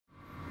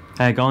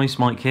Hey guys,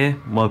 Mike here.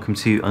 Welcome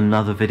to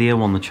another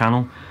video on the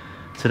channel.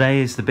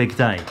 Today is the big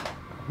day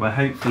where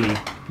hopefully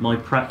my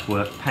prep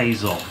work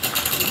pays off.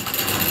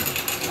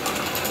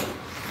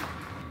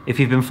 If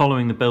you've been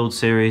following the build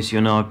series,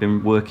 you'll know I've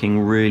been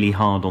working really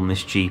hard on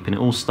this Jeep, and it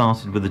all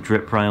started with the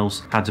drip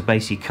rails. Had to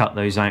basically cut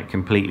those out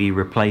completely,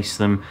 replace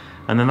them,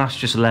 and then that's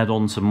just led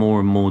on to more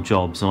and more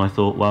jobs, and I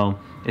thought, well,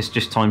 it's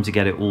just time to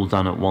get it all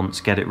done at once,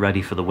 get it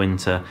ready for the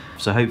winter.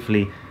 So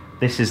hopefully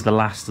this is the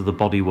last of the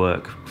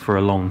bodywork for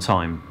a long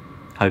time,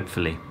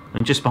 hopefully.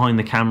 And just behind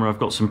the camera I've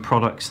got some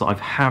products that I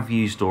have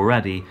used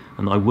already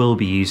and I will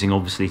be using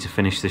obviously to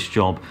finish this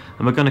job,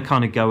 and we're going to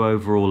kind of go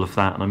over all of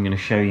that, and I'm going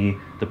to show you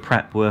the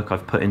prep work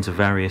I've put into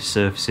various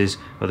surfaces,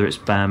 whether it's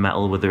bare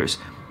metal, whether it's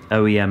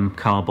OEM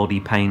car body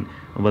paint,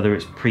 and whether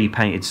it's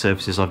pre-painted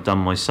surfaces I've done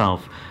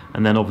myself.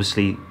 And then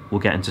obviously we'll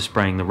get into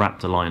spraying the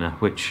Raptor Liner,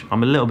 which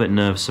I'm a little bit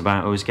nervous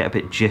about. I always get a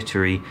bit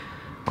jittery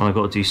when I've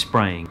got to do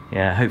spraying.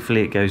 Yeah,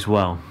 hopefully it goes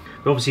well.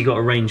 We've obviously got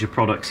a range of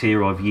products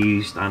here I've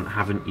used and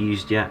haven't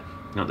used yet,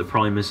 like the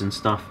primers and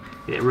stuff.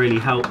 It really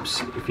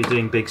helps if you're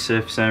doing big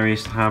surface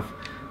areas to have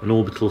an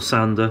orbital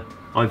sander.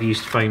 I've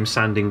used foam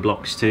sanding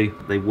blocks too.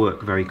 They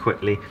work very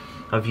quickly.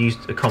 I've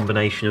used a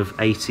combination of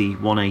 80,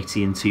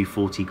 180 and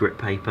 240 grit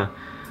paper,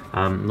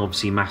 and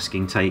obviously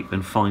masking tape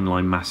and fine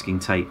line masking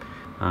tape.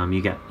 You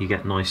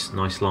get nice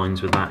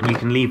lines with that, and you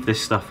can leave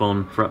this stuff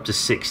on for up to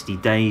 60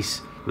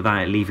 days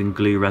without it leaving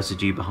glue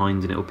residue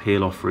behind, and it will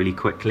peel off really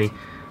quickly.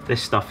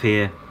 This stuff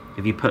here,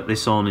 if you put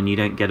this on and you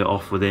don't get it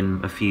off within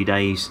a few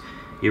days,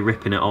 you're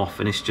ripping it off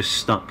and it's just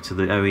stuck to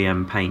the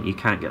OEM paint. You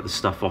can't get the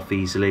stuff off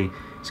easily.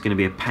 It's going to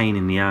be a pain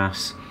in the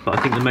ass. But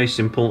I think the most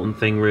important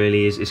thing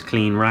really is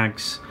clean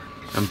rags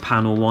and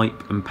panel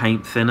wipe and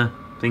paint thinner.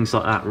 Things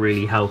like that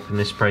really help in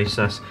this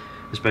process,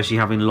 especially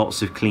having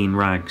lots of clean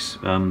rags.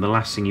 The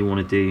last thing you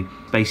want to do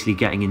is basically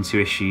getting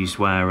into issues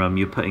where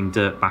you're putting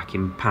dirt back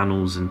in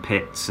panels and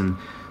pits and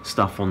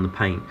stuff on the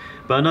paint.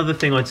 But another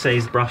thing I'd say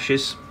is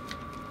brushes.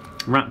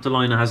 Raptor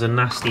Liner has a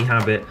nasty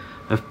habit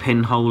of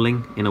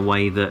pinholing in a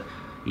way that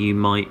you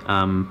might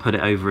put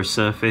it over a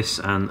surface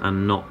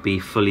and not be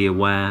fully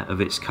aware of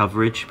its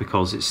coverage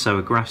because it's so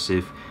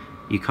aggressive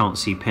you can't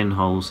see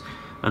pinholes,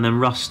 and then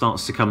rust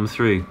starts to come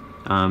through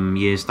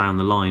years down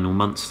the line or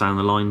months down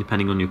the line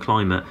depending on your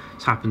climate.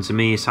 It's happened to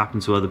me, it's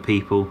happened to other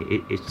people,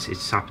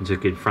 it's happened to a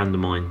good friend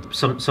of mine.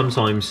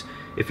 Sometimes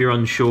if you're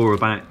unsure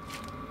about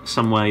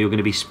somewhere you're going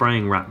to be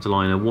spraying Raptor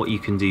Liner, what you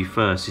can do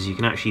first is you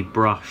can actually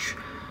brush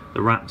the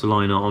Raptor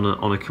Liner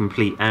on a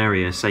complete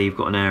area. Say you've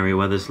got an area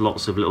where there's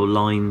lots of little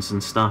lines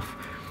and stuff,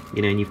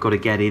 you know, and you've got to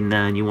get in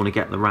there and you want to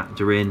get the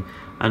Raptor in,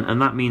 and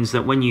that means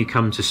that when you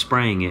come to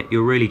spraying it,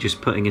 you're really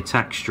just putting a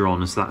texture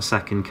on as that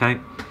second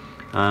coat.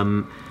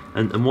 And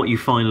what you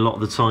find a lot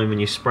of the time when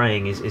you're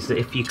spraying is that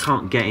if you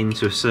can't get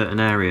into a certain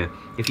area,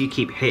 if you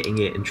keep hitting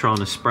it and trying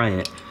to spray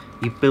it,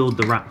 you build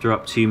the Raptor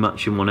up too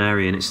much in one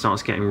area and it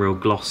starts getting real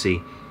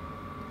glossy.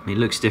 It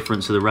looks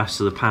different to the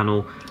rest of the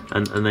panel,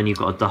 and then you've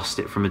got to dust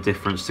it from a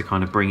distance to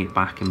kind of bring it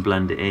back and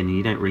blend it in.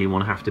 You don't really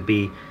want to have to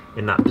be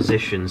in that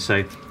position,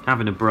 so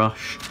having a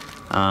brush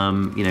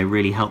you know,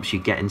 really helps you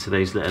get into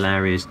those little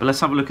areas. But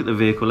let's have a look at the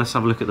vehicle, let's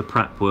have a look at the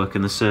prep work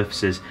and the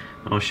surfaces,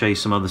 and I'll show you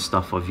some other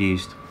stuff I've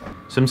used.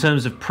 So in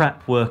terms of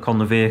prep work on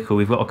the vehicle,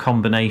 we've got a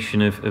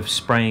combination of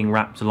spraying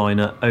Raptor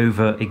Liner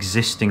over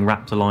existing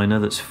Raptor Liner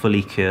that's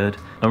fully cured,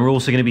 and we're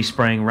also going to be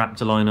spraying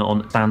Raptor Liner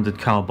on standard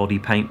car body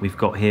paint we've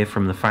got here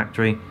from the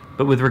factory.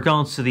 But with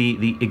regards to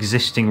the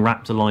existing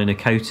Raptor Liner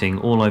coating,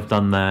 all I've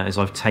done there is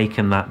I've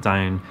taken that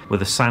down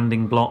with a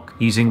sanding block,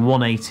 using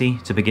 180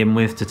 to begin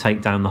with to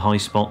take down the high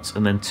spots,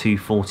 and then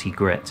 240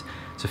 grit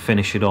to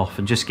finish it off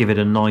and just give it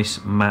a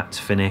nice matte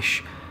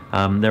finish.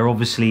 There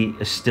obviously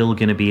are still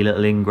going to be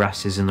little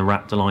ingresses in the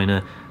Raptor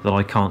Liner that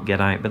I can't get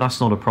out, but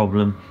that's not a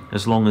problem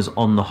as long as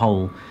on the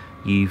whole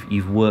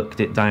you've worked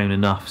it down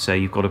enough so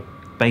you've got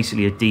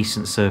basically a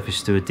decent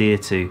surface to adhere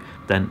to,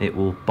 then it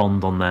will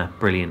bond on there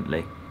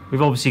brilliantly.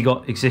 We've obviously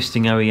got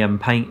existing OEM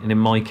paint, and in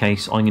my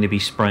case I'm going to be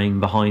spraying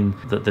behind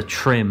the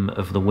trim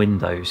of the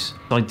windows.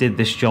 I did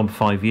this job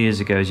 5 years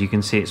ago. As you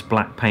can see, it's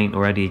black paint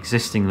already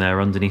existing there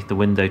underneath the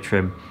window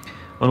trim,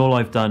 and all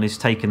I've done is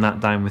taken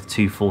that down with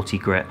 240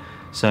 grit.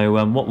 So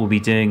what we'll be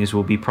doing is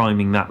we'll be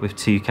priming that with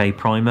 2K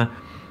primer.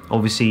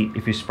 Obviously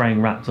if you're spraying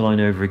Raptor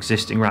Liner over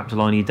existing Raptor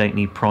Liner, you don't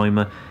need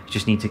primer, you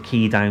just need to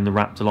key down the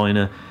Raptor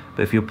Liner.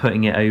 But if you're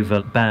putting it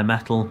over bare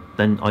metal,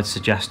 then I'd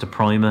suggest a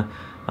primer,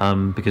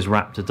 because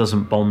Raptor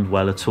doesn't bond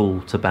well at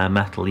all to bare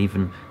metal.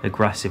 Even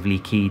aggressively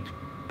keyed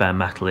bare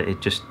metal, it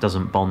just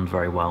doesn't bond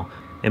very well.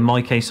 In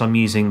my case I'm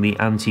using the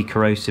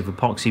anti-corrosive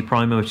epoxy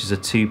primer, which is a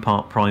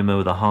 2-part primer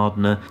with a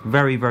hardener.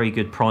 Very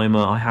good primer.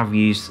 I have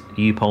used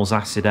U-POL's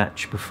acid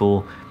etch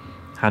before,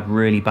 had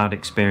really bad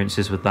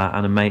experiences with that,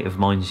 and a mate of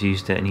mine's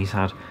used it and he's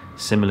had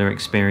similar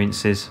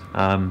experiences,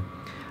 and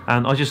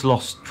I just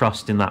lost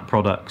trust in that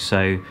product,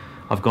 so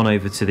I've gone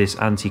over to this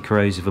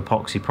anti-corrosive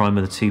epoxy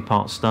primer, the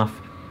 2-part stuff,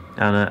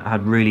 and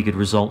had really good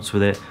results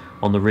with it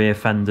on the rear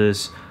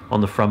fenders,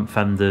 on the front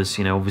fenders.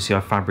 You know, obviously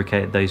I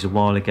fabricated those a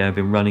while ago. I've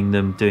been running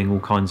them, doing all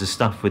kinds of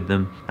stuff with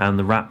them, and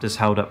the Raptor's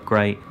held up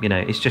great. You know,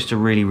 it's just a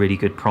really, really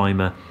good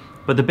primer.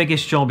 But the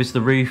biggest job is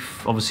the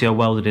roof. Obviously I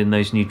welded in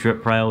those new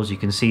drip rails. You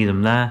can see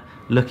them there,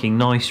 looking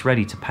nice,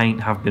 ready to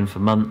paint, have been for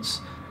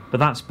months. But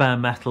that's bare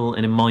metal,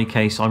 and in my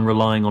case I'm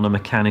relying on a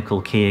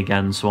mechanical key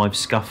again, so I've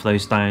scuffed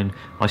those down.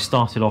 I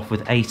started off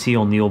with 80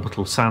 on the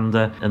orbital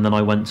sander, and then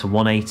I went to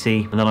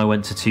 180, and then I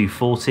went to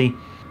 240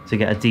 to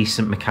get a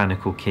decent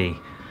mechanical key.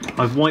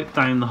 I've wiped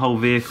down the whole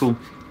vehicle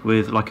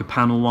with like a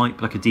panel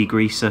wipe, like a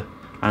degreaser,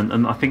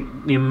 and I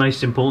think the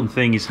most important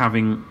thing is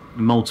having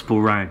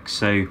multiple rags.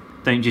 So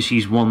don't just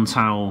use one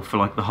towel for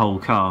like the whole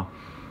car.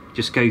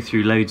 Just go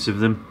through loads of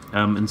them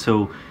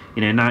until,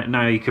 you know,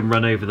 now you can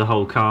run over the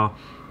whole car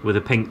with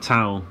a pink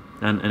towel,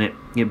 and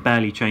it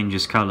barely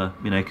changes colour,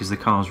 you know, because the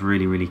car's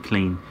really, really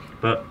clean.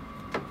 But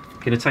I'm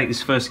going to take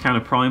this first can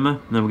of primer,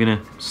 and then we're going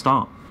to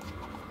start.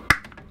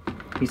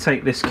 You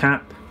take this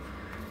cap,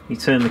 you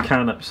turn the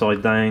can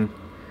upside down,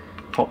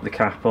 pop the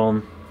cap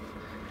on,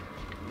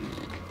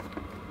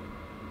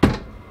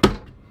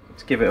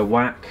 let's give it a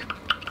whack.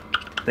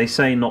 They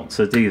say not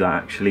to do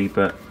that actually,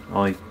 but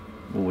I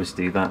always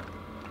do that.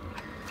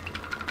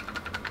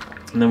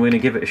 And then we're going to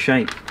give it a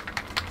shake.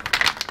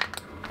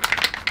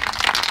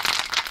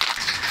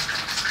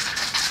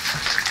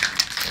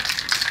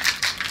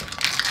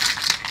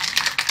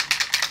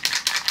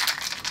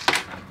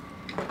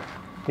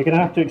 You're going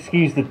to have to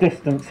excuse the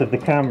distance of the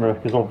camera,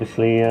 because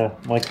obviously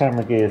my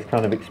camera gear is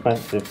kind of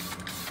expensive.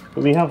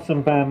 But we have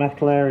some bare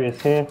metal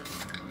areas here.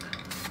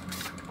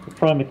 The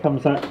primer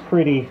comes out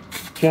pretty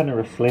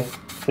generously,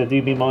 so do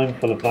be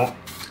mindful of that.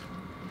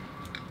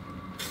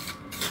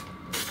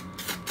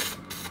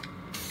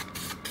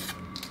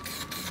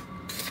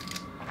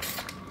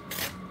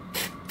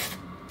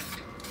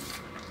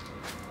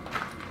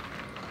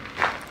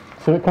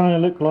 So it kind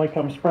of looked like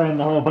I'm spraying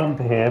the whole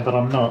bumper here, but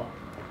I'm not.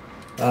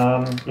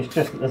 It's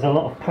just that there's a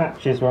lot of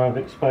patches where I've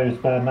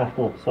exposed bare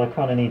metal, so I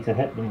kind of need to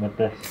hit them with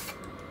this.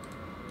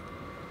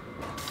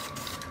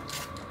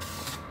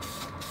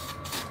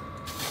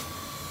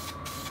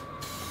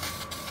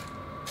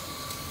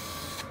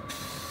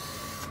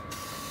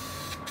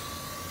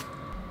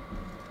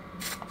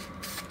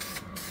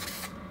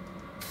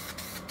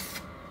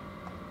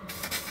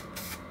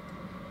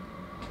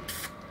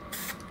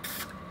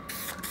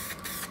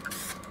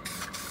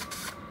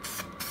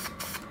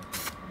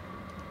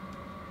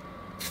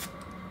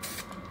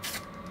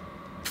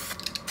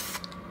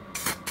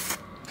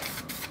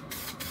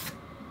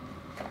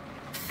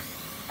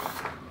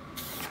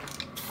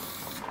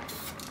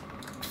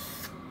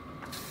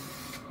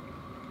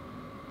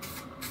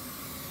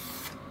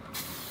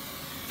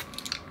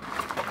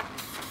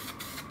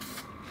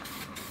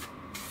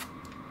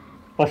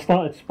 I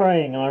started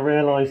spraying and I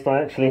realised I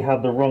actually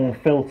had the wrong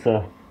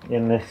filter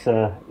in this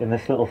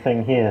little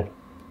thing here.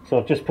 So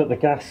I've just put the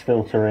gas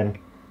filter in,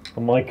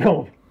 and my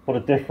god, what a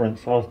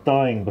difference. I was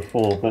dying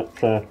before, but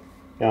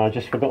yeah, I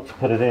just forgot to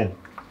put it in.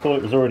 Thought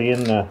it was already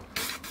in there.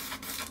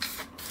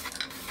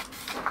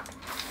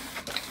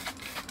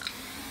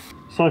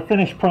 So I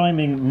finished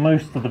priming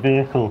most of the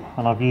vehicle,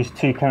 and I've used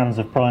 2 cans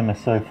of primer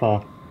so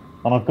far,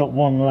 and I've got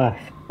 1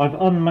 left. I've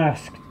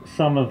unmasked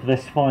some of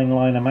this fine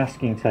liner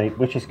masking tape,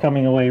 which is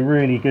coming away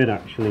really good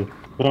actually,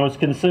 but I was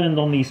concerned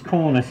on these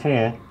corners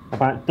here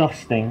about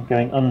dusting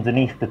going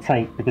underneath the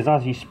tape, because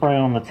as you spray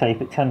on the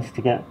tape it tends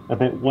to get a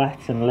bit wet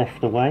and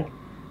lift away.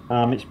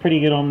 It's pretty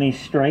good on these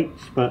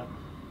straights, but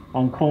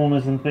on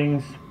corners and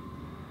things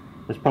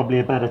there's probably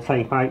a better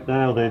tape out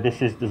there, although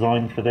this is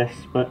designed for this.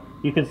 But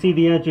you can see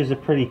the edges are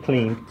pretty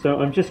clean,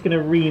 so I'm just going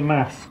to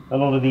remask a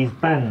lot of these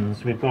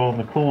bends we've got on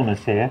the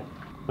corners here.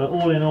 But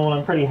all in all,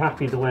 I'm pretty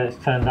happy the way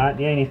it's turned out.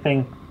 The only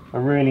thing I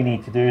really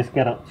need to do is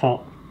get up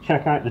top,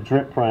 check out the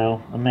drip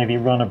rail, and maybe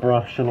run a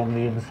brush along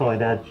the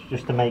inside edge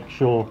just to make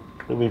sure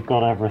that we've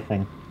got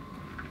everything.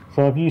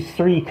 So I've used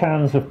 3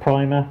 cans of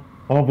primer.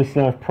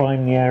 Obviously I've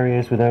primed the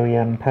areas with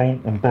OEM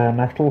paint and bare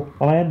metal,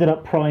 and I ended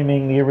up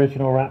priming the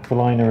original Raptor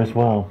Liner as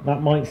well.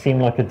 That might seem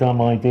like a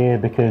dumb idea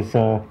because,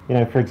 you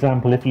know, for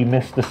example, if you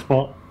missed a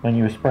spot when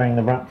you were spraying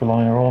the Raptor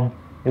Liner on,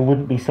 it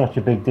wouldn't be such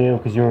a big deal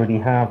because you already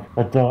have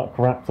a dark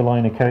Raptor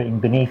Liner coating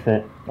beneath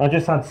it. I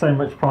just had so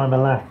much primer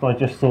left, I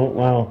just thought,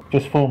 well,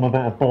 just form a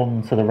better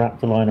bond to the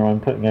Raptor Liner I'm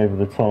putting over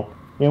the top.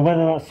 You know,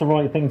 whether that's the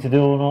right thing to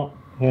do or not,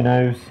 who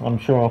knows? I'm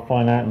sure I'll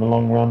find out in the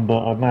long run, but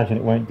I imagine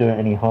it won't do it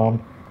any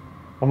harm.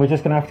 And we're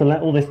just going to have to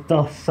let all this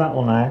dust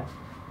settle now.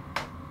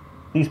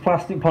 These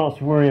plastic parts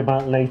we'll worry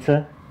about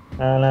later,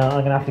 and I'm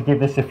going to have to give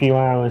this a few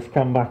hours,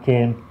 come back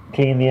in,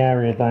 clean the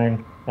area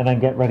down, and then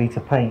get ready to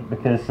paint,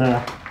 because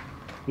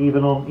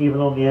even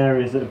on the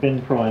areas that have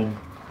been primed,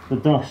 the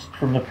dust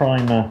from the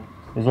primer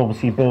is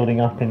obviously building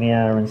up in the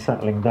air and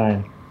settling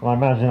down. And I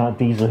imagine that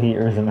diesel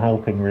heater isn't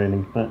helping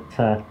really, but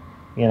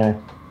you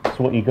know, it's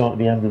what you got at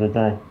the end of the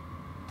day.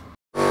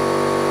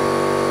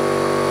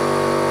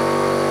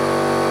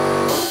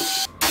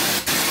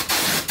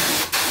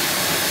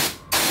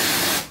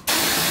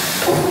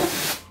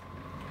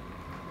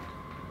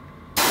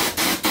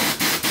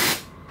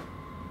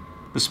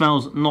 The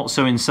smell's not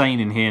so insane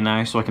in here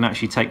now, so I can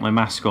actually take my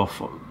mask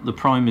off. The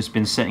primer's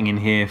been sitting in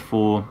here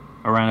for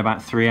around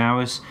about 3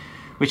 hours,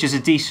 which is a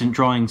decent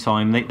drying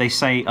time. They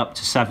say up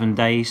to 7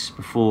 days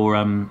before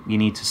you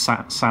need to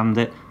sand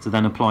it to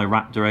then apply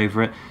Raptor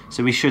over it.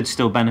 So we should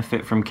still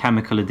benefit from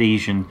chemical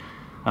adhesion,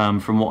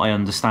 from what I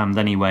understand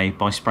anyway,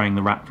 by spraying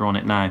the Raptor on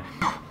it now.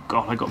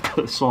 God, I got to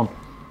put this on.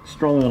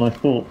 Stronger than I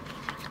thought.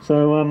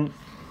 So,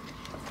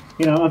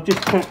 you know, I've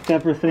just checked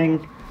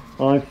everything.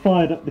 I've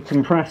fired up the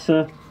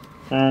compressor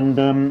and,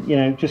 you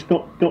know, just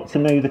got to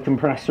know the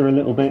compressor a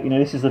little bit. You know,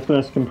 this is the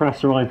first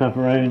compressor I've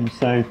ever owned,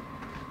 so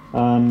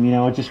you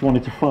know, I just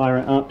wanted to fire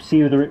it up,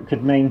 see whether it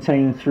could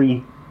maintain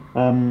 60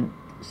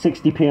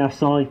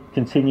 psi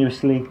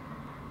continuously.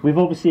 We've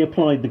obviously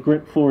applied the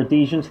grip 4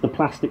 adhesion to the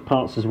plastic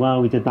parts as well.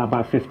 We did that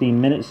about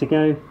 15 minutes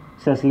ago.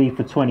 It says leave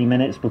for 20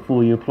 minutes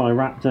before you apply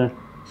Raptor,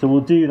 so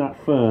we'll do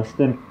that first.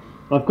 And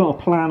I've got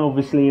a plan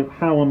obviously of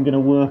how I'm going to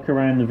work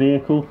around the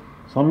vehicle,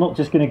 so I'm not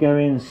just going to go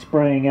in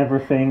spraying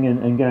everything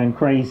and going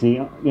crazy.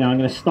 You know, I'm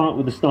going to start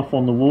with the stuff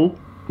on the wall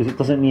because it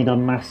doesn't need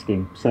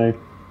unmasking, so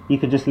you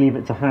can just leave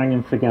it to hang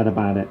and forget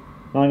about it.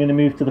 Now I'm going to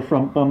move to the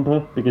front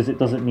bumper because it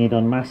doesn't need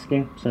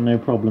unmasking, so no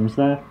problems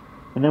there.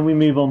 And then we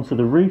move on to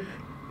the roof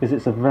because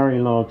it's a very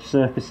large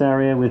surface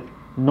area with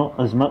not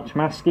as much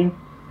masking,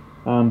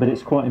 but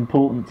it's quite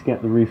important to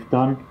get the roof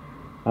done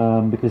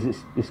because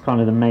it's kind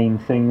of the main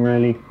thing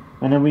really.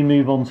 And then we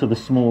move on to the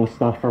smaller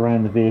stuff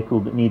around the vehicle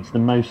that needs the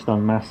most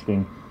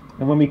unmasking.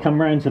 And when we come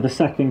round to the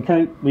second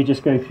coat, we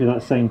just go through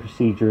that same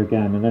procedure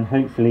again, and then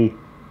hopefully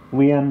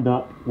we end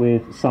up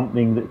with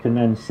something that can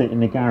then sit in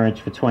the garage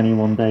for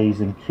 21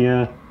 days and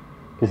cure,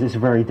 because it's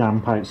very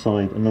damp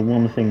outside, and the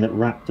one thing that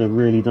Raptor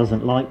really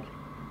doesn't like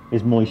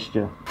is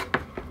moisture.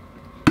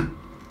 I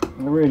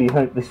really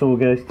hope this all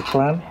goes to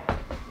plan.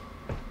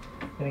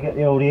 I'm going to get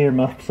the old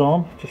earmuffs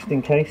on just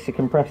in case the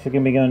compressor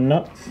can be going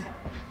nuts.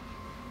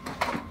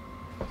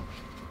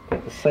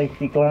 Get the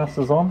safety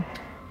glasses on,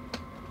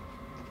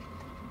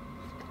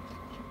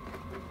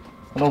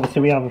 and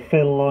obviously we have a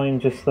fill line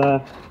just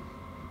there.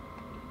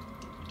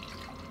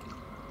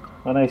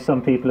 I know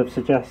some people have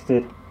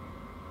suggested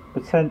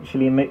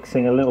potentially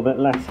mixing a little bit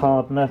less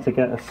hardener to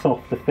get a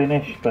softer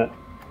finish, but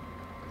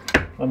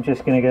I'm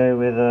just going to go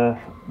with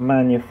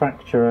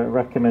manufacturer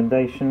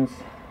recommendations.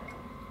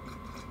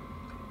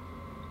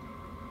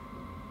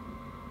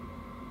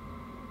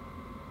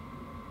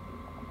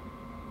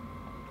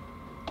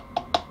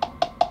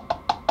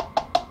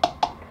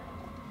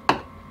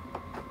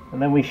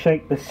 And then we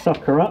shake this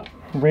sucker up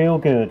real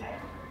good.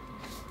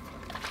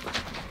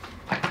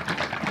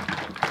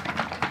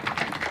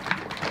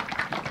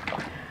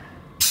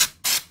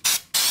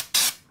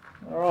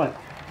 Alright,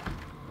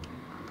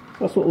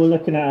 that's what we're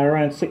looking at,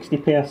 around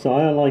 60 psi.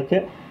 I like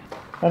it.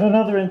 And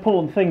another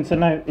important thing to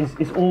note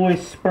is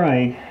always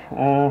spray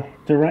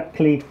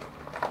directly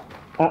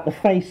at the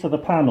face of the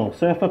panel.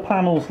 So if a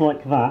panel's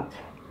like that,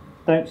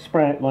 don't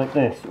spray it like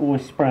this,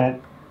 always spray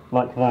it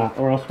like that,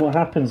 or else what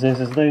happens is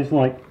those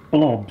like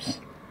blobs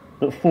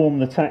that form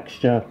the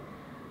texture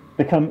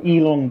become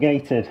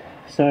elongated.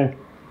 So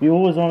you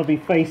always want to be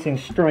facing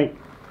straight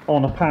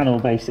on a panel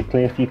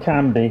basically, if you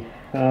can be.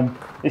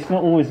 It's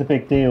not always a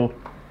big deal,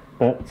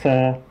 but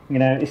you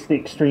know, it's the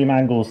extreme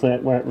angles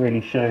where it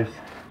really shows.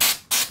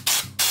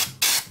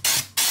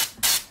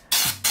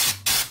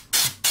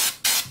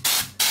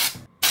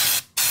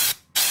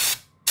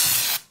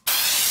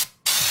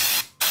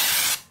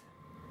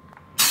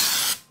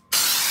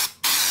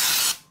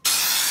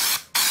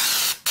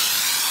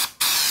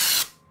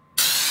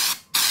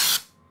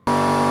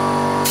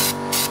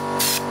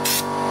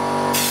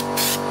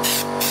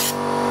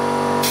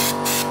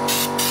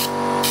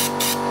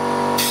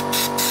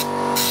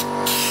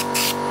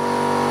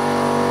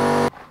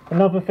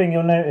 Another thing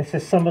you'll notice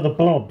is some of the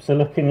blobs are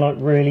looking like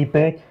really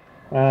big,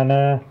 and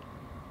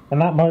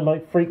that might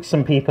like freak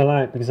some people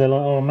out because they're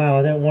like, oh man,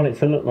 I don't want it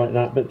to look like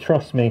that, but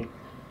trust me,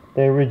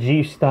 they're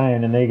reduced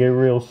down and they go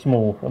real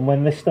small. And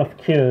when this stuff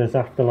cures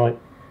after like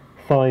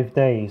 5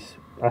 days,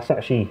 that's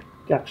actually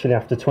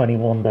after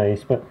 21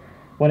 days, but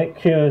when it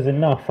cures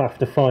enough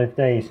after 5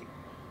 days,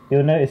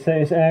 you'll notice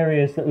those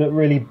areas that look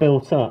really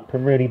built up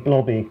and really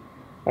blobby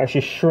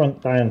actually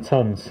shrunk down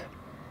tons.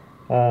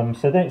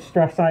 So don't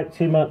stress out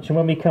too much, and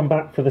when we come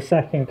back for the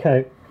second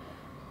coat,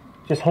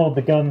 just hold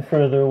the gun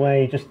further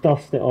away, just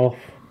dust it off.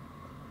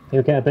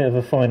 You'll get a bit of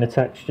a finer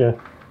texture,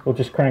 or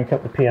just crank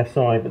up the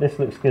PSI, but this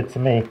looks good to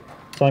me,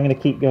 so I'm going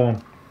to keep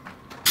going.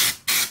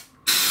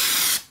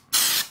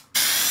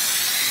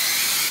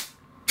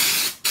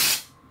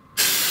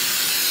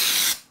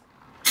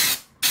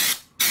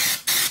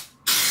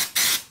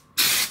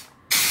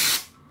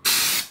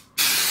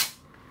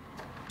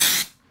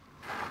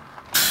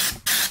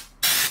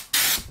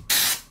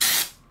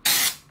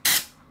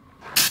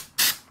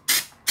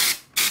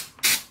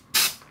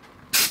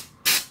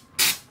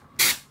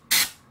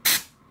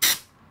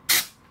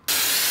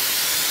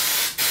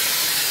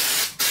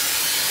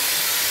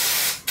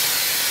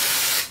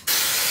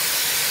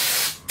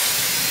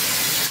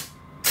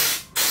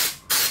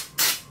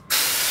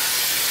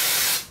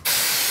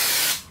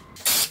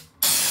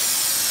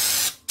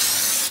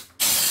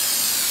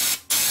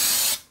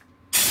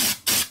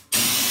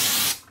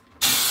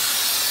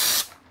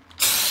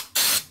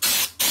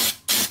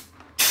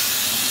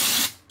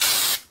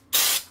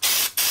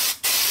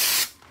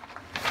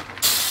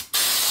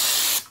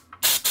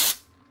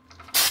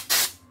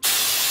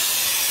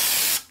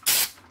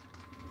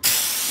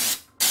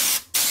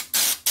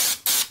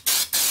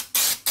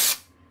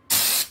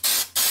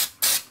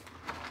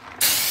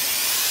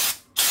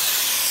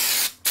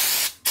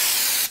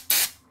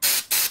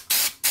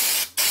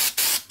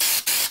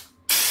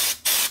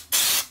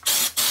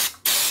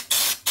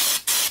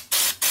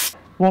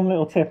 One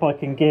little tip I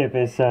can give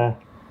is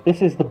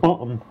this is the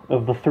bottom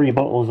of the 3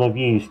 bottles I've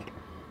used.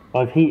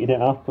 I've heated it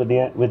up with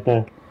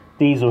the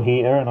diesel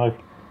heater, and I've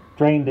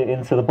drained it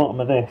into the bottom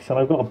of this, and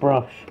I've got a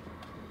brush,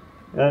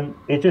 and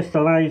it just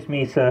allows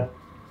me to,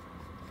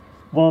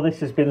 while this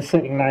has been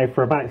sitting now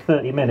for about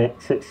 30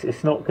 minutes,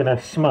 it's not going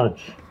to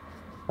smudge.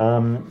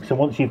 So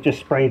once you've just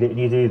sprayed it and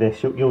you do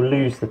this, you'll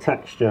lose the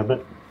texture,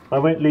 but I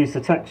won't lose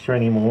the texture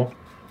anymore.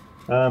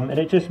 And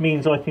it just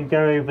means I can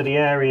go over the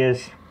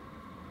areas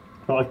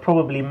that I've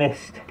probably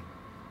missed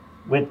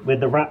with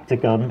the Raptor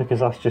gun,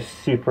 because that's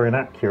just super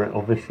inaccurate,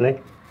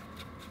 obviously,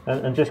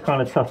 and just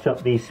kind of touch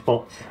up these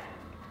spots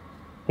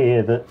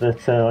here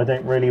that I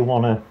don't really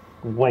want to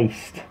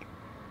waste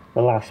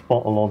the last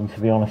bottle on,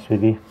 to be honest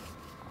with you.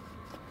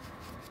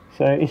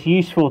 So it's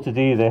useful to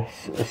do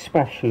this,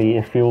 especially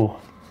if you're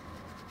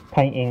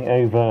painting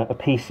over a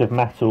piece of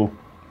metal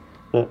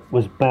that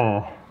was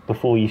bare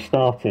before you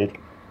started.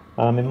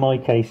 In my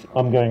case,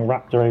 I'm going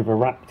Raptor over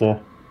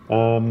Raptor,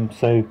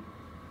 so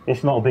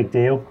it's not a big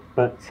deal,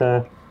 but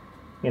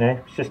you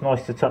know, it's just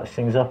nice to touch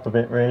things up a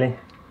bit, really.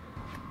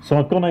 So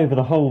I've gone over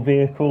the whole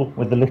vehicle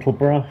with the little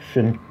brush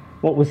and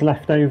what was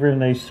left over in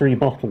those 3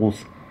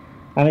 bottles,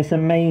 and it's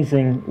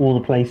amazing all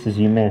the places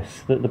you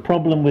miss. The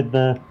problem with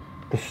the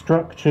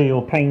structure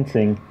you're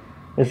painting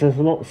is there's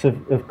lots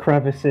of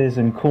crevices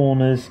and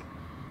corners,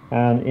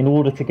 and in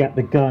order to get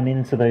the gun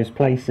into those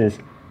places,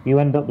 you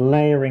end up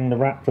layering the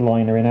Raptor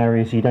Liner in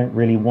areas you don't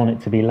really want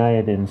it to be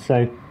layered in.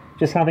 So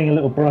just having a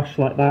little brush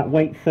like that,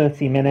 wait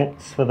 30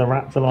 minutes for the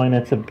Raptor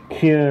Liner to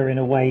cure in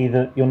a way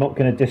that you're not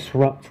going to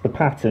disrupt the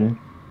pattern,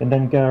 and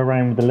then go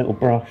around with a little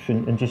brush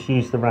and just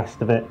use the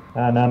rest of it,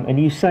 and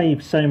you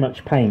save so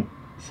much paint.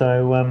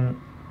 So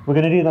we're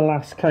going to do the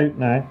last coat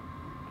now,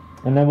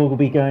 and then we'll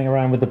be going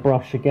around with the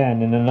brush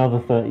again in another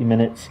 30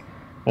 minutes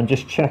and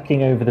just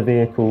checking over the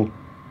vehicle,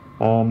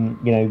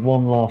 you know,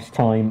 one last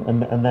time,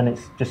 and then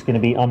it's just going to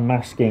be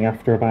unmasking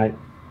after about,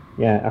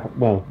 yeah,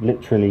 well,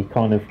 literally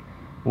kind of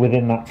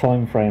within that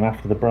time frame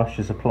after the brush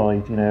is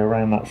applied, you know,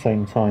 around that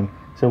same time.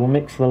 So we'll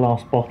mix the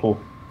last bottle.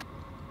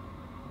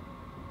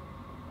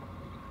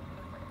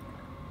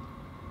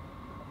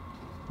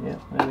 Yeah,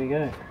 there we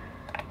go.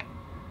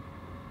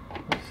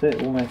 That's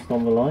it, almost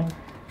on the line.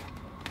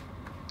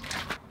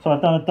 So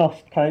I've done a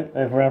dust coat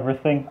over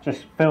everything,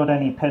 just filled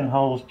any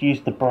pinholes,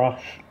 used the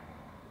brush.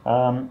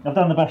 I've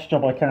done the best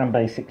job I can,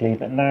 basically,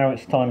 but now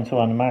it's time to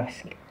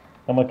unmask,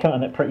 and we're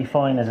cutting it pretty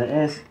fine as it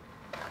is.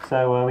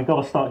 So we've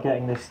got to start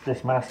getting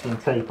this masking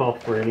tape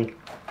off, really,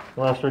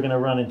 or else we're going to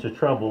run into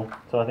trouble.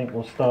 So I think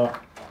we'll start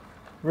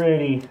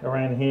really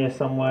around here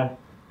somewhere.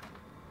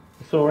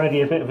 It's already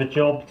a bit of a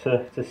job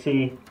to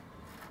see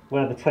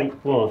where the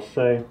tape was,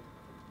 so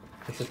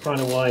this is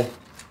kind of why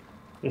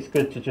it's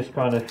good to just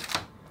kind of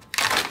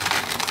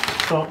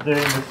start doing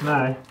this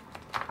now.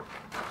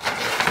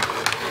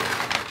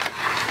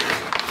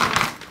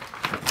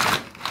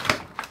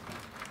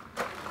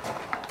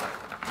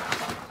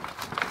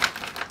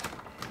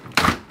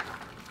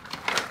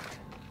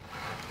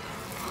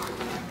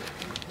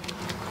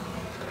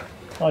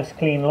 Nice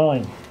clean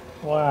line.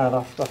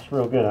 Wow, that's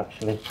real good,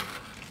 actually.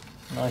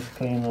 Nice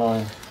clean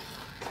line.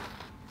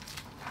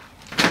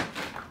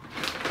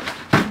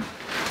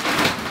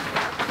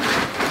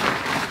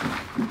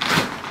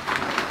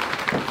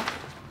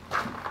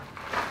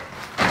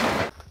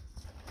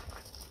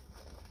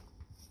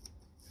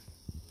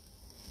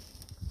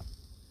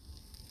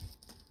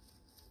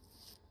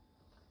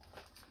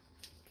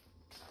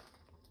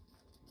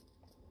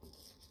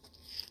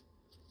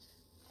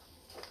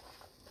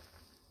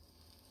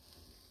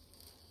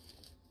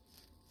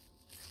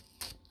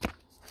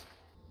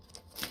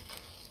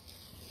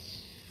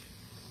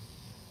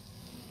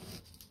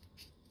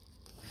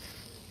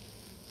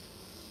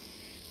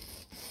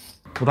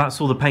 Well,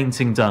 that's all the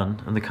painting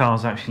done, and the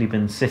car's actually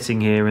been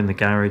sitting here in the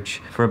garage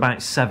for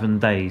about 7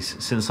 days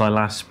since I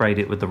last sprayed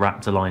it with the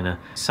Raptor Liner.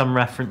 Some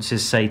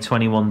references say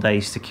 21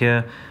 days to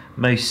cure,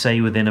 most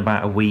say within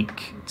about a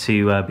week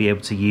to be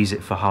able to use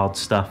it for hard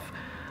stuff.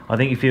 I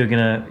think if you're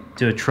going to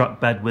do a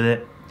truck bed with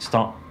it,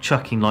 start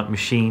chucking like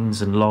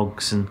machines and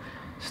logs and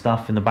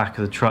stuff in the back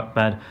of the truck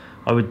bed,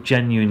 I would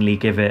genuinely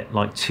give it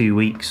like 2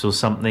 weeks or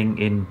something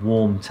in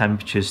warm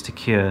temperatures to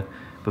cure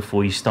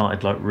before you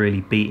started like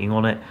really beating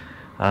on it.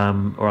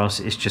 Or else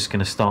it's just going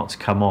to start to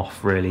come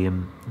off really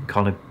and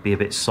kind of be a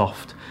bit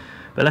soft.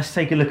 But let's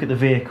take a look at the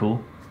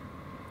vehicle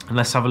and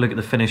let's have a look at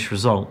the finished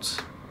results.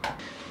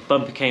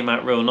 Bumper came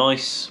out real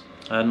nice,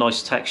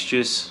 nice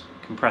textures,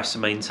 compressor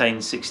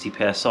maintained 60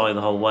 psi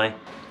the whole way.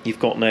 You've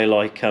got no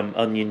like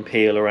onion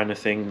peel or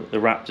anything. The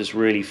Raptor's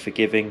really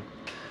forgiving.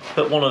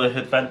 Put one of the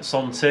hood vents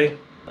on too,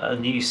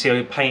 and you see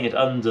I painted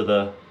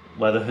under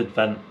where the hood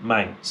vent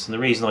mounts, and the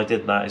reason I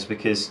did that is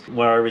because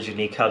where I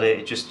originally cut it,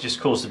 it just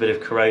caused a bit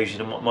of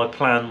corrosion, and what my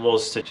plan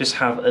was to just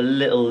have a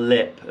little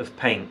lip of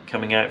paint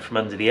coming out from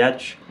under the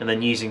edge, and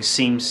then using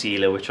seam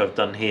sealer, which I've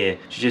done here,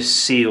 to just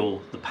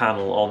seal the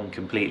panel on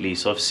completely.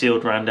 So I've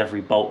sealed around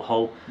every bolt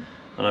hole,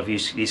 and I've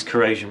used these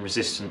corrosion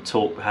resistant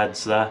torque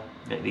heads there,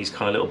 these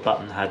kind of little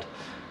button head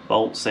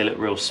bolts. They look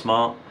real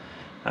smart.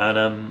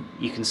 and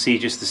you can see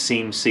just the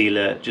seam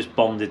sealer just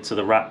bonded to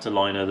the Raptor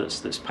Liner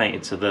that's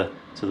painted to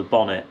the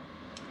bonnet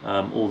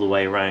all the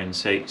way around.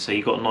 So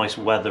you've got nice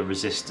weather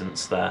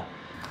resistance there.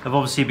 I've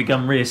obviously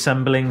begun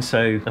reassembling,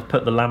 so I've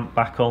put the lamp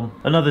back on.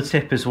 Another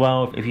tip as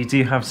well, if you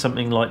do have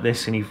something like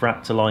this and you've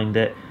Raptor lined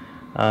it,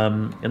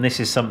 and this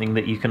is something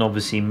that you can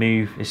obviously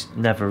move, it's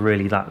never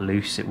really that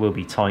loose, it will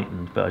be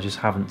tightened, but I just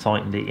haven't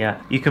tightened it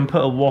yet. You can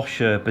put a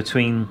washer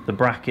between the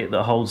bracket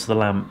that holds the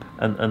lamp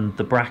and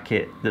the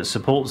bracket that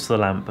supports the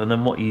lamp, and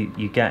then what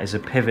you get is a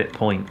pivot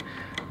point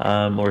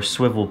or a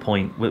swivel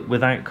point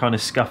without kind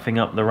of scuffing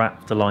up the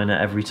Raptor Liner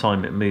every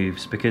time it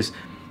moves, because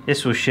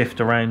this will shift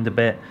around a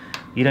bit.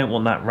 You don't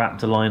want that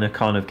Raptor Liner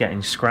kind of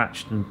getting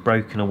scratched and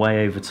broken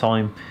away over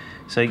time.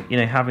 So, you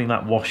know, having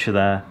that washer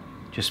there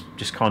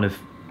just kind of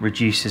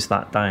reduces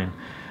that down.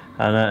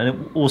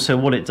 And also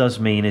what it does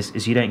mean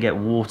is you don't get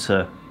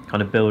water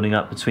kind of building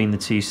up between the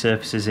two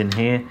surfaces in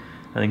here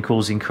and then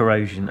causing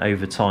corrosion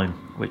over time,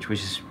 which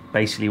is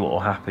basically what will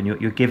happen.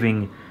 You're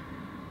giving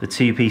the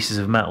two pieces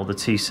of metal, the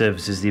two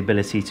surfaces, the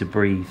ability to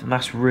breathe, and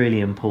that's really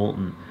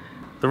important.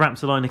 The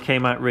Raptor Liner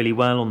came out really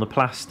well on the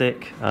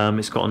plastic.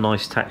 It's got a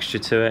nice texture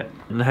to it,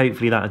 and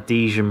hopefully that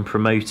adhesion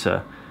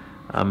promoter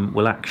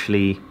will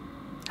actually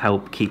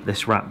help keep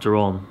this Raptor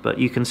on. But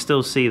you can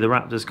still see the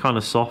Raptor's kind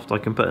of soft. I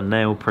can put a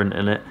nail print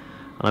in it,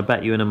 and I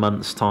bet you in a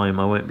month's time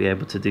I won't be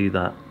able to do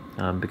that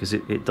because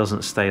it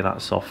doesn't stay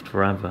that soft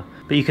forever.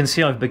 But you can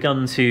see I've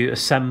begun to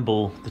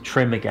assemble the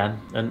trim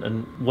again,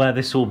 and where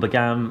this all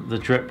began, the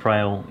drip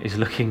rail is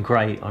looking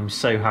great. I'm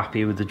so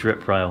happy with the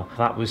drip rail.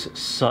 That was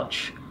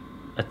such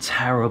a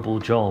terrible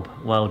job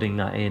welding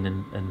that in,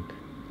 and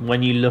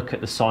when you look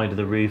at the side of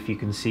the roof you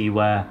can see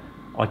where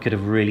I could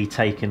have really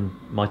taken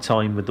my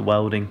time with the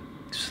welding,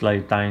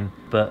 slowed down,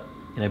 but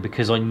you know,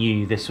 because I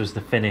knew this was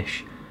the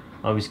finish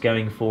I was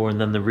going for,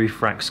 and then the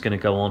roof rack's going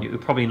to go on, you're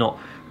probably not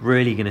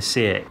really going to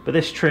see it. But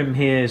this trim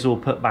here is all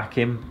put back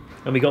in,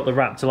 and we got the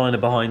Raptor Liner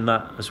behind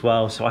that as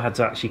well, so I had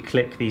to actually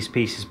click these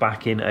pieces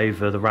back in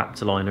over the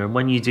Raptor Liner. And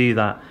when you do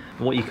that,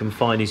 what you can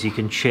find is you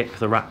can chip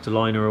the Raptor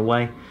Liner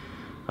away.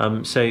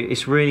 So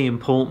it's really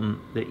important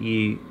that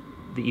you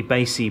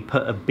basically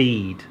put a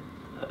bead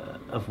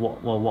of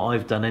what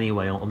I've done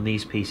anyway on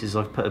these pieces.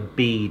 I've put a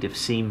bead of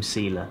seam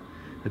sealer,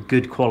 a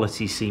good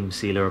quality seam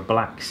sealer, a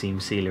black seam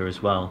sealer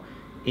as well,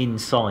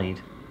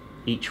 inside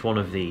each one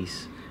of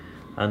these,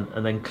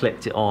 and then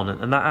clipped it on,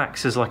 and that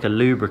acts as like a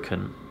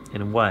lubricant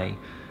in a way,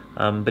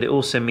 but it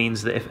also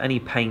means that if any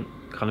paint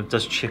kind of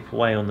does chip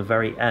away on the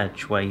very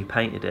edge where you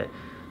painted it,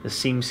 the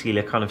seam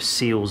sealer kind of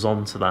seals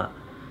onto that.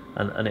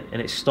 And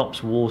it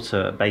stops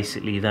water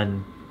basically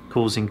then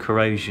causing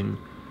corrosion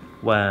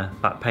where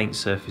that paint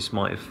surface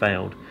might have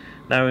failed.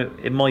 Now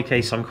in my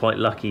case I'm quite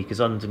lucky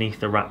because underneath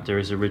the Raptor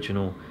is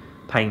original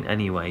paint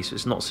anyway, so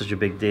it's not such a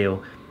big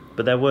deal.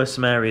 But there were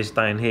some areas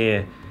down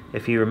here,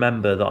 if you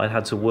remember, that I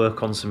had to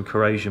work on some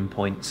corrosion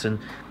points, and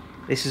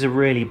this is a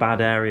really bad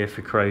area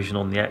for corrosion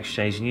on the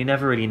exchange, and you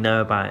never really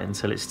know about it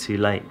until it's too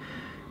late.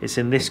 It's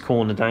in this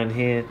corner down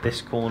here,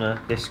 this corner,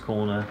 this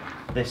corner,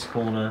 this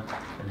corner,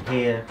 and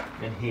here,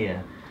 and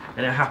here.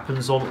 And it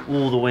happens on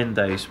all the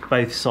windows,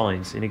 both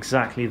sides, in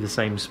exactly the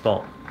same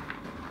spot.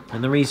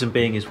 And the reason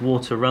being is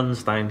water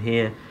runs down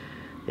here,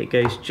 it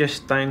goes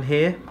just down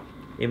here,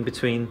 in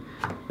between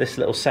this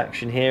little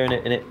section here,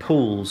 and it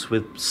pools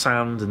with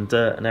sand and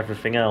dirt and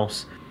everything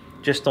else,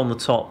 just on the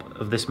top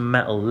of this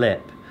metal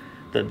lip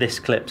that this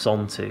clips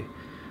onto.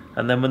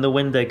 And then when the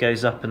window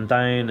goes up and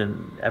down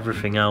and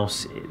everything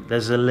else,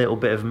 there's a little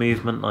bit of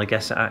movement. I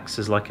guess it acts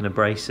as like an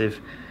abrasive.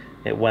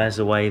 It wears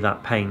away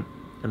that paint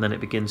and then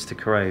it begins to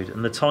corrode.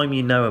 And the time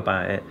you know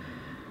about it,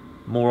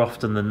 more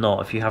often than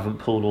not, if you haven't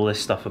pulled all this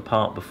stuff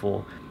apart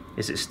before,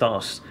 is it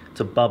starts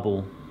to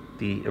bubble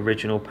the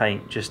original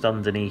paint just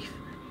underneath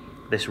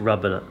this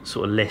rubber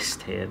sort of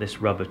list here,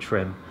 this rubber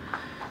trim.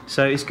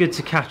 So it's good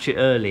to catch it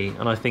early,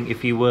 and I think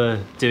if you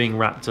were doing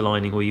Raptor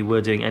lining or you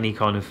were doing any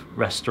kind of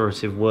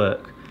restorative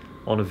work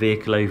on a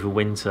vehicle over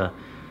winter,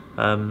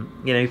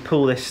 you know,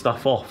 pull this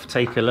stuff off,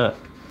 take a look.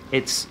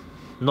 It's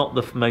not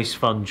the most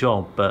fun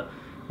job, but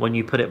when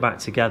you put it back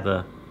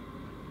together,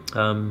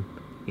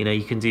 you know,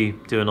 you can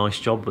do a nice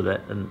job with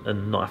it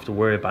and not have to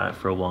worry about it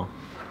for a while.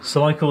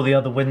 So like all the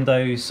other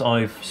windows,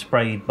 I've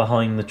sprayed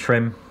behind the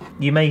trim.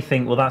 You may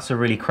think, well, that's a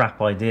really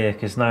crap idea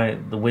because now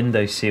the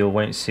window seal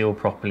won't seal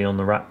properly on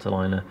the Raptor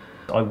Liner.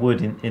 I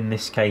would, in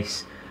this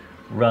case,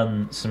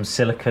 run some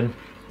silicone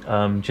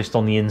just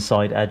on the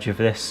inside edge of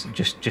this,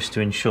 just to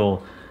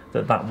ensure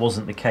that that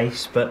wasn't the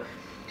case. But,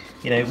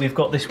 you know, we've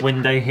got this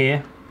window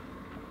here,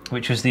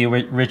 which was the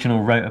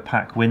original rotor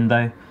pack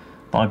window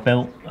that I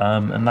built,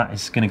 and that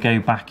is going to go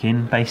back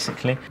in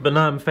basically. But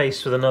now I'm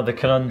faced with another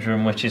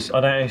conundrum, which is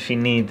I don't actually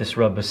need this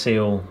rubber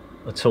seal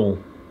at all,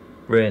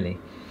 really.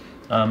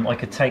 I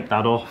could take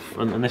that off,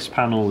 and this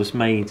panel was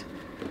made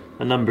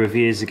a number of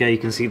years ago. You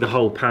can see the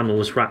whole panel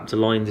was Raptor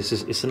lined.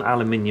 It's an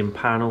aluminium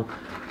panel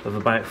of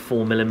about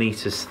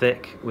 4mm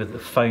thick with a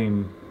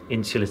foam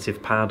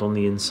insulative pad on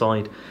the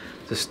inside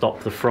to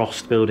stop the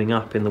frost building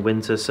up in the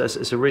winter. So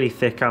it's a really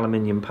thick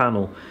aluminium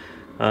panel.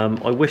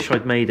 I wish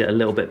I'd made it a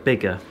little bit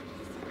bigger,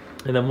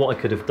 and then what I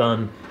could have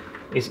done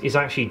is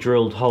actually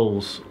drilled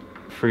holes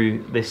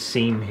through this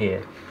seam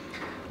here.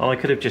 I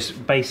could have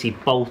just basically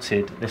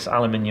bolted this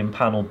aluminium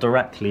panel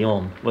directly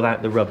on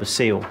without the rubber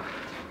seal,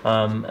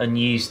 and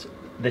used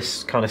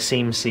this kind of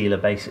seam sealer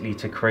basically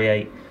to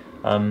create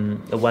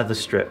a weather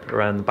strip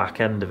around the back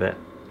end of it,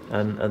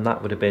 and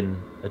that would have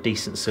been a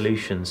decent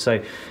solution.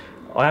 So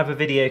I have a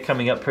video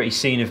coming up pretty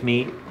soon of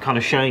me kind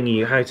of showing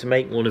you how to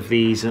make one of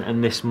these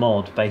and this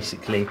mod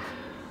basically,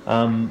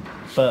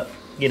 but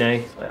you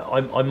know,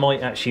 I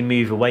might actually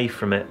move away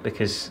from it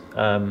because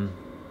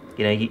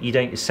you know, you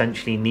don't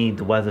essentially need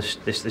the weather,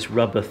 this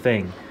rubber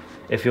thing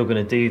if you're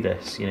going to do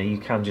this. You know, you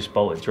can just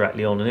bolt it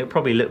directly on, and it'll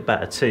probably look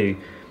better too.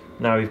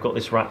 Now we've got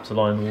this Raptor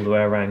line all the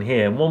way around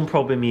here, and one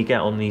problem you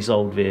get on these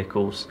old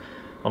vehicles,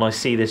 and I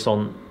see this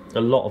on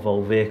a lot of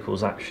old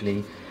vehicles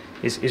actually,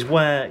 is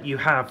where you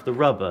have the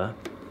rubber,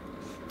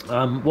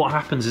 what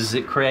happens is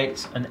it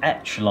creates an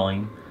etch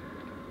line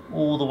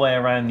all the way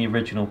around the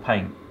original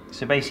paint.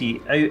 So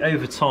basically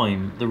over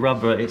time the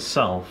rubber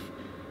itself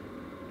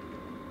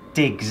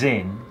digs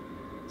in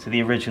to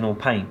the original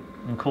paint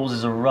and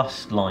causes a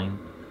rust line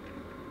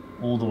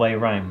all the way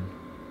around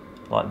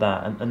like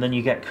that, and then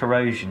you get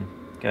corrosion,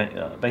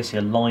 basically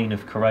a line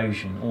of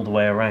corrosion all the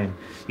way around.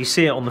 You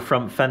see it on the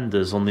front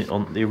fenders, on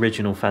the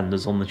original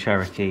fenders on the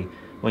Cherokee.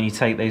 When you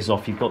take those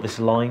off, you've got this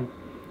line,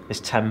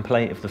 this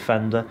template of the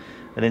fender,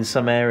 and in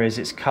some areas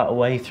it's cut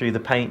away through the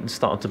paint and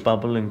started to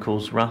bubble and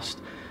cause rust,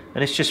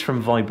 and it's just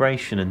from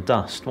vibration and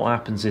dust. What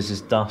happens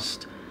is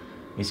dust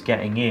is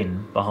getting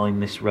in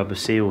behind this rubber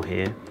seal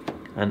here,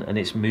 and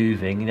it's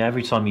moving. You know,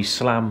 every time you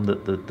slam the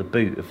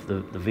boot of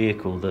the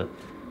vehicle,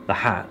 the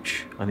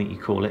hatch, I think you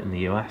call it in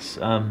the US,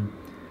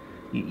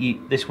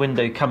 this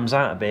window comes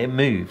out a bit, it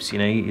moves, you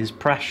know, there's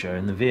pressure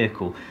in the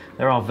vehicle.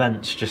 There are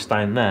vents just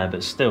down there,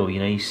 but still, you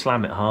know, you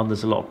slam it hard,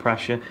 there's a lot of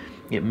pressure,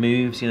 it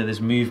moves, you know,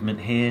 there's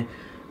movement here,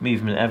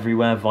 movement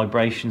everywhere,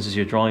 vibrations as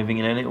you're driving,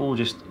 you know, and it all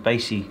just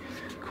basically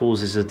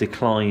causes a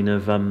decline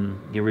of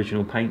the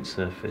original paint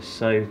surface.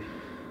 So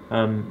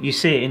you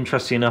see it,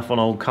 interesting enough, on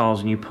old cars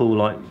when you pull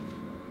like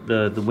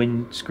the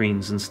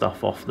windscreens and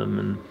stuff off them,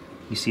 and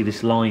you see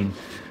this line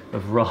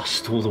of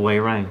rust all the way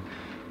around.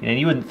 You know,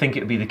 you wouldn't think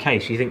it would be the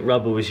case. You think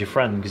rubber was your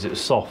friend because it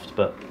was soft,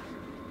 but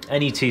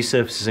any two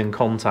surfaces in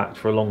contact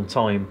for a long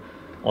time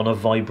on a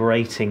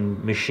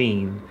vibrating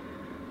machine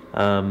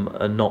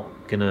are not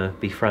gonna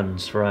be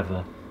friends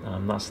forever.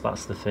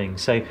 That's the thing.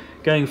 So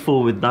going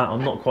forward with that,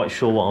 I'm not quite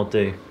sure what I'll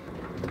do.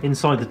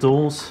 Inside the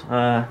doors,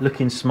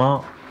 looking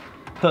smart.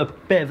 Put a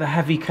bit of a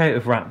heavy coat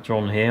of Raptor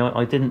on here.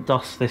 I didn't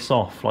dust this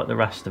off like the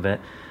rest of it.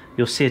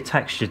 You'll see a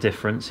texture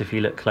difference if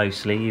you look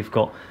closely. You've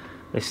got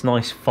this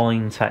nice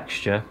fine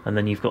texture, and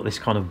then you've got this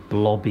kind of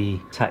blobby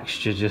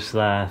texture just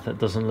there that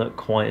doesn't look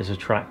quite as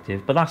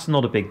attractive, but that's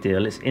not a big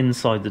deal. It's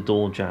inside the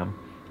door jamb,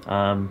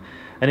 and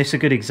it's a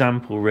good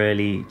example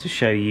really to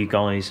show you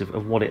guys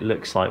of what it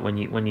looks like when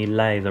you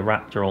lay the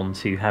Raptor on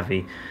too heavy.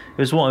 It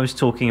was what I was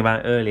talking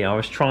about earlier. I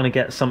was trying to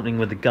get something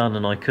with the gun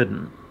and I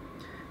couldn't,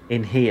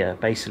 in here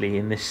basically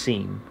in this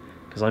seam,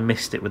 because I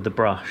missed it with the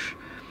brush.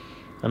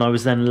 And I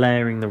was then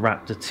layering the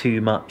Raptor too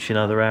much in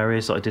other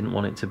areas that I didn't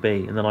want it to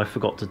be, and then I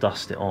forgot to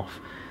dust it off.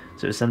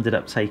 So it's ended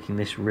up taking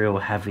this real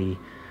heavy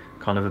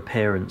kind of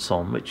appearance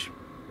on, which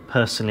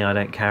personally I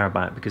don't care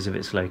about because of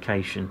its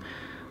location.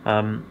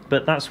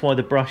 But that's why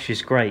the brush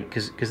is great,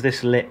 because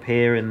this lip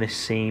here in this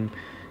seam,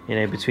 you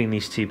know, between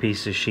these two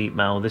pieces of sheet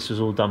metal, this was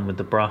all done with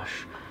the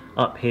brush.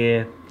 Up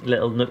here,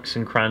 little nooks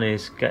and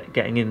crannies,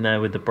 getting in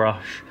there with the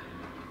brush.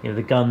 You know,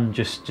 the gun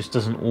just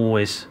doesn't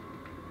always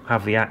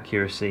have the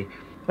accuracy.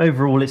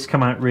 Overall, it's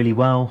come out really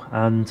well,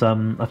 and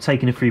I've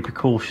taken a few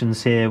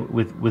precautions here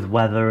with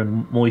weather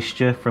and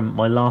moisture from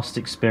my last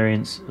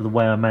experience. The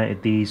way I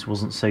mounted these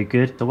wasn't so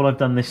good. So what I've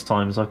done this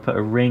time is I've put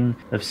a ring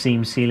of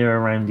seam sealer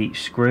around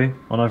each screw,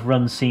 and I've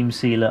run seam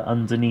sealer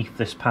underneath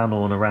this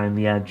panel and around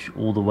the edge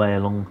all the way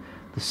along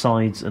the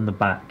sides and the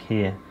back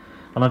here.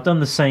 And I've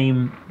done the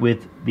same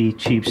with the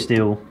tube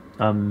steel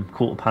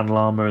quarter panel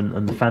armour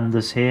and the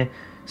fenders here,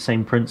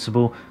 same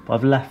principle, but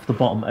I've left the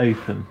bottom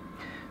open.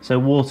 So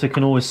water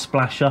can always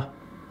splash up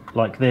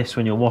like this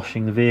when you're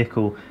washing the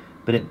vehicle,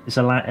 but it's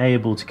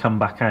able to come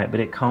back out, but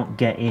it can't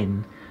get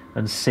in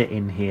and sit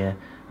in here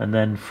and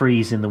then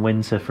freeze in the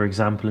winter, for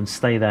example, and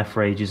stay there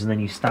for ages, and then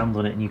you stand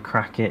on it and you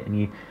crack it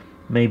and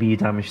maybe you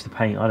damage the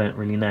paint. I don't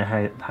really know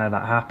how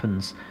that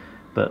happens,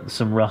 but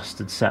some rust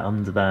had set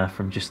under there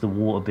from just the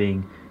water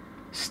being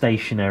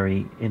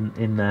stationary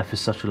in there for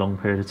such a long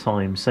period of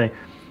time. So,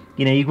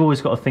 you know, you've always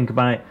got to think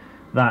about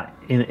that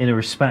in a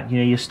respect. You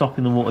know, you're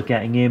stopping the water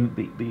getting in,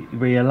 but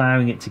you're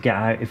allowing it to get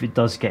out if it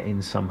does get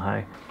in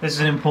somehow. This is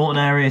an important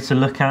area to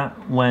look at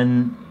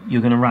when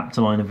you're going to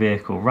Raptor line a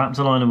vehicle.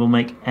 Raptor liner will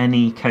make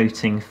any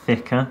coating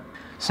thicker.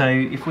 So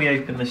if we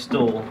open this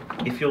door,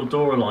 if your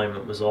door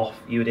alignment was off,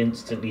 you would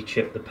instantly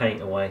chip the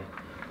paint away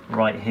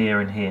right here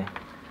and here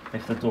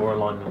if the door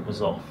alignment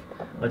was off.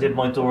 I did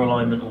my door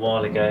alignment a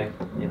while ago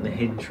in the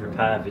hinge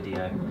repair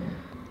video.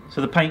 So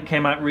the paint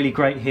came out really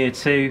great here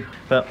too,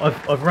 but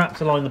I've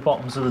Raptor lined the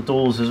bottoms of the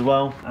doors as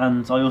well,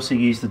 and I also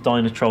used the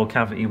Dynatrol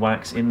cavity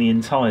wax in the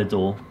entire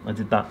door. I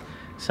did that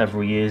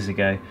several years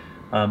ago,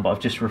 but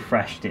I've just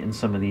refreshed it in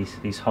some of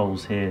these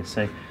holes here.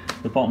 So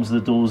the bottoms of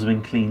the doors have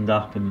been cleaned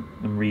up and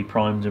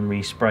re-primed and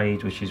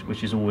re-sprayed,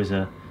 which is always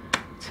a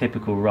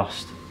typical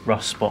rust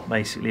spot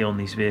basically on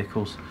these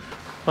vehicles.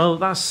 Well,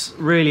 that's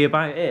really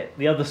about it.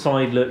 The other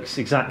side looks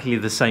exactly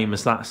the same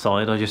as that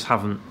side. I just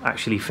haven't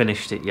actually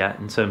finished it yet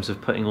in terms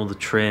of putting all the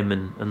trim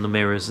and the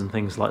mirrors and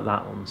things like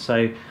that on.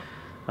 So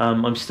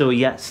I'm still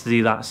yet to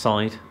do that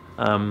side.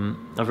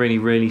 I've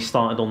really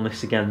started on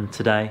this again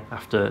today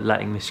after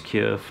letting this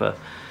cure for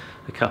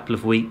a couple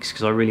of weeks,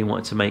 because I really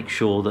wanted to make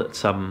sure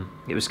that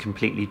it was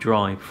completely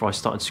dry before I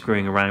started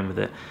screwing around with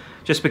it.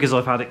 Just because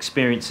I've had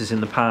experiences in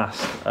the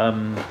past,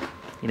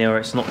 you know, where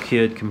it's not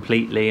cured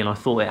completely, and I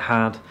thought it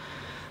had.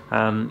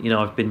 You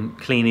know, I've been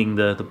cleaning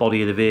the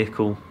body of the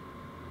vehicle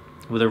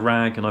with a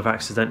rag, and I've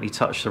accidentally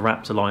touched the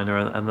Raptor Liner,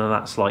 and then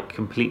that's like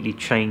completely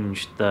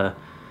changed the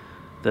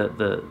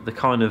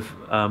kind of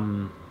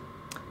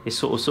it's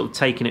sort of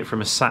taken it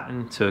from a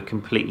satin to a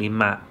completely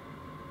matte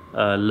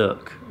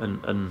look,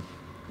 and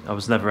I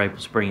was never able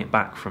to bring it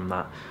back from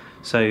that.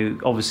 So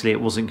obviously it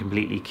wasn't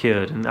completely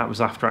cured, and that was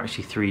after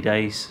actually 3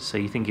 days. So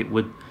you think it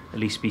would at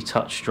least be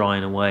touch dry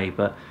in a way,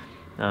 but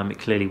it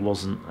clearly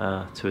wasn't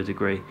to a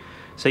degree.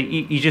 So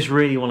you just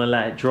really want to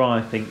let it dry,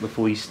 I think,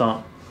 before you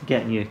start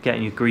getting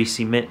your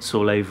greasy mitts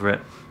all over it,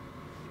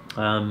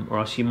 or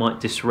else you might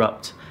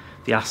disrupt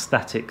the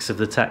aesthetics of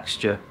the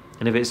texture.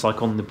 And if it's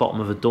like on the bottom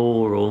of a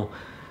door or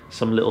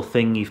some little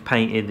thing you've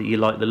painted that you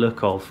like the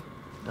look of,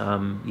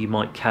 you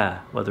might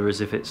care. Whereas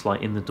if it's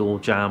like in the door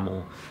jamb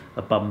or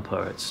a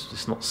bumper,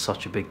 it's not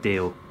such a big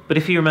deal. But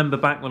if you remember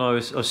back when I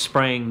was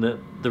spraying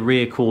the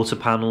rear quarter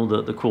panel,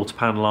 the quarter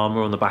panel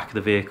armour on the back of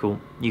the vehicle,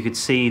 you could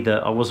see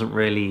that I wasn't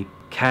really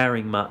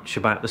caring much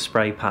about the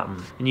spray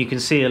pattern. And you can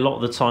see a lot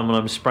of the time when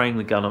I'm spraying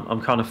the gun,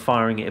 I'm kind of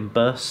firing it in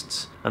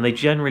bursts, and they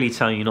generally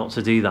tell you not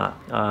to do that.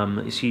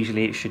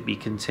 It should be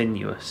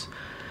continuous.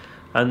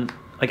 And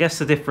I guess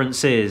the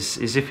difference is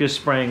if you're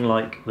spraying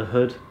like the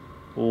hood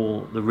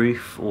or the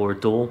roof or a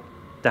door,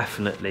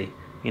 definitely,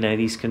 you know,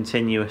 these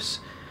continuous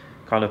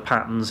kind of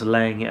patterns,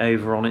 laying it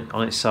over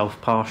on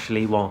itself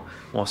partially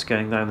whilst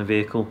going down the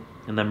vehicle,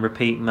 and then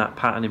repeating that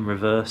pattern in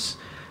reverse,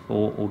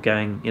 or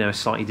going, you know, a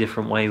slightly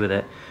different way with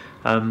it.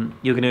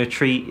 You're going to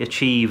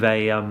achieve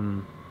a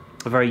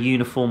very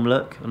uniform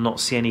look and not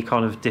see any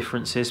kind of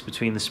differences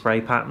between the spray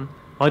pattern.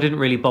 I didn't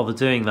really bother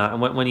doing that,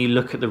 and when you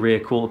look at the rear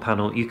quarter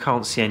panel, you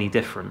can't see any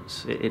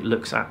difference. It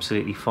looks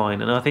absolutely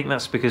fine, and I think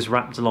that's because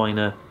Raptor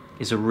Liner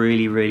is a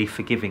really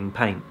forgiving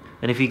paint.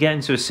 And if you get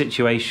into a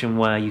situation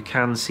where you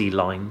can see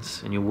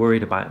lines and you're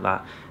worried about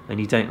that and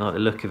you don't like the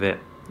look of it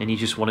and you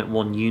just want it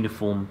one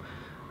uniform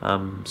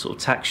sort of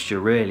texture,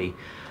 really,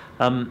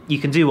 you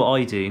can do what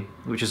I do,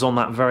 which is on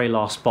that very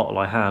last bottle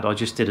I had, I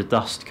just did a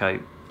dust coat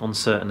on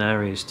certain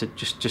areas to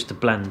just to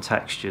blend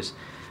textures.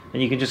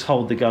 And you can just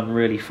hold the gun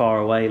really far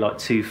away, like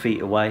 2 feet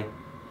away,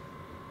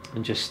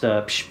 and just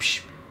and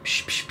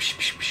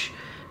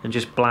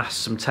just blast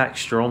some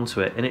texture onto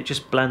it, and it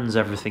just blends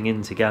everything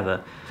in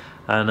together.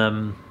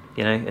 And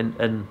you know,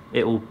 and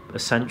it will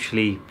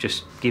essentially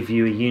just give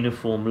you a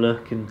uniform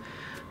look. And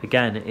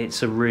again,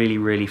 it's a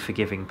really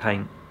forgiving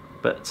paint.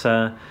 But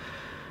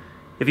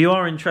if you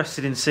are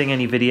interested in seeing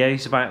any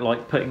videos about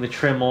like putting the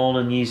trim on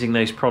and using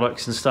those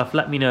products and stuff,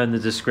 let me know in the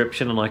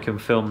description and I can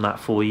film that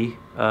for you.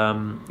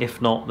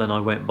 If not, then I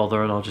won't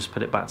bother and I'll just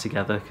put it back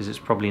together, because it's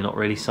probably not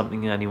really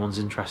something that anyone's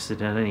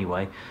interested in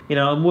anyway. You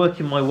know, I'm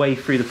working my way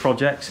through the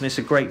projects, and it's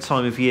a great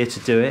time of year to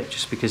do it,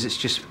 just because it's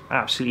just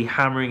absolutely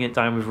hammering it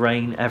down with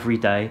rain every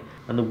day,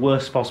 and the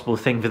worst possible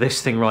thing for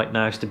this thing right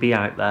now is to be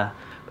out there.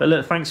 But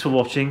look, thanks for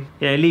watching.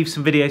 Yeah, leave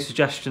some video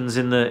suggestions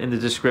in the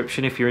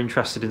description if you're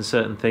interested in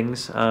certain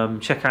things.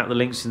 Check out the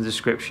links in the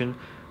description.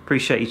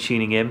 Appreciate you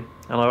tuning in,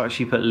 and I'll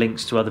actually put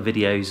links to other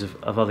videos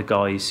of other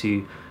guys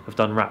who have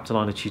done Raptor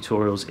Liner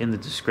tutorials in the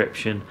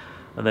description,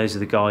 and those are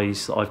the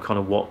guys that I've kind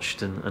of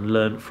watched and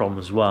learnt from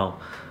as well.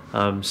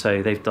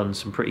 So they've done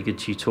some pretty good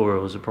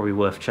tutorials, are probably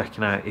worth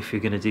checking out if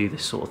you're going to do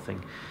this sort of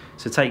thing.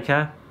 So take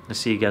care, and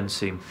see you again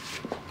soon.